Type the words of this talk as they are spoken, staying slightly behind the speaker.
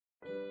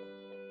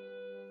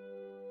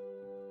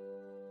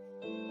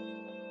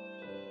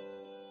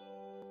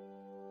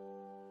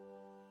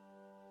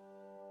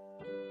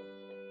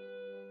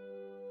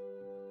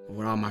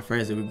With all my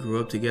friends that we grew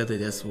up together,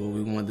 that's what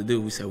we wanted to do.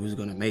 We said we was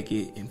gonna make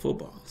it in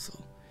football. So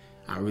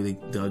I really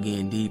dug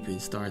in deep and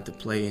started to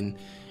play, and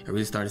I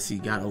really started to see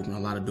God open a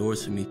lot of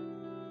doors for me.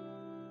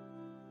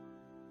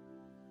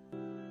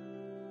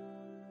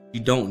 You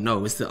don't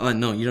know, it's the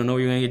unknown. You don't know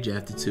where you're gonna get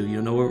drafted to, you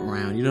don't know what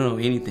round, you don't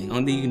know anything.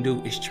 Only thing you can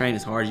do is train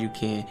as hard as you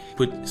can,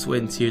 put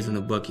sweat and tears in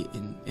the bucket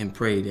and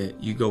pray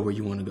that you go where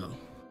you wanna go.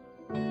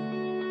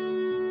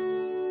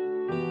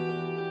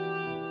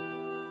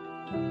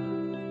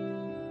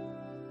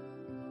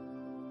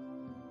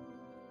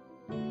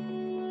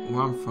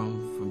 Where I'm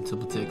from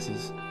Temple,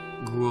 Texas,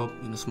 grew up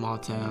in a small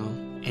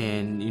town,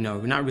 and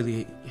we're not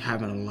really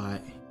having a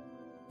lot.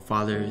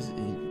 Father is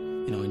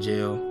in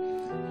jail,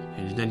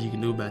 and there's nothing you can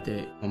do about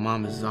that. My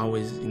mom is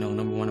always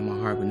number one in my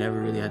heart, but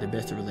never really had the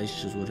best of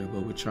relationships with her,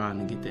 but we're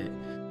trying to get that.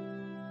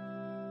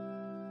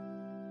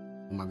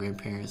 My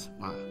grandparents,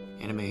 my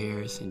Anna Mae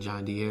Harris and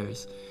John D.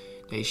 Harris,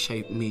 they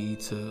shaped me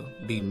to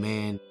be the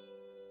man.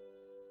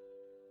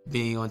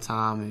 Being on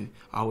time and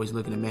always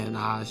looking a man in the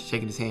eyes,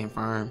 shaking his hand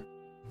firm.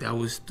 That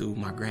was through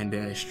my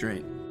granddad's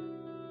strength.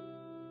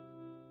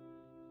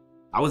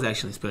 I was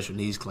actually in special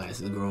needs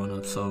classes growing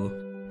up, so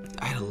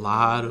I had a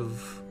lot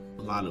of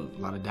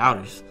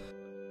doubters.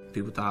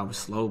 People thought I was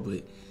slow,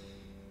 but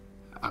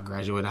I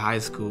graduated high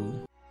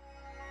school.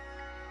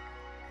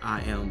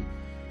 I am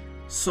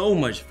so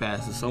much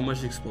faster, so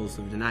much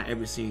explosive than I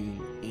ever seen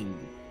in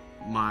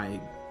my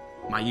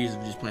years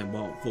of just playing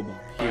football.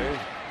 Here.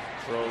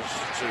 Throws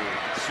to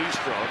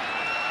Seastrunk,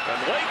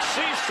 and Lache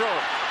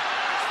Seastrunk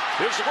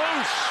is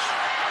loose.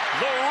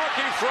 The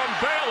rookie from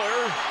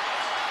Baylor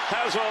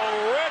has a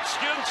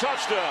Redskin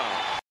touchdown.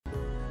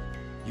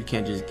 You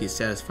can't just get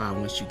satisfied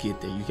once you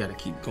get there. You got to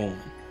keep going.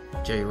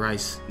 Jerry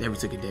Rice never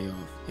took a day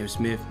off. M.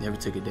 Smith never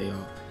took a day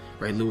off.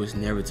 Ray Lewis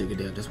never took a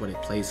day off. That's why they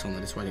played so much.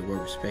 That's why they were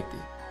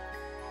respected.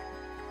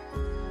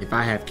 If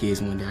I have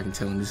kids one day, I can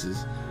tell them this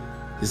is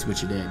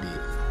what your dad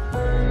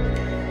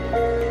did.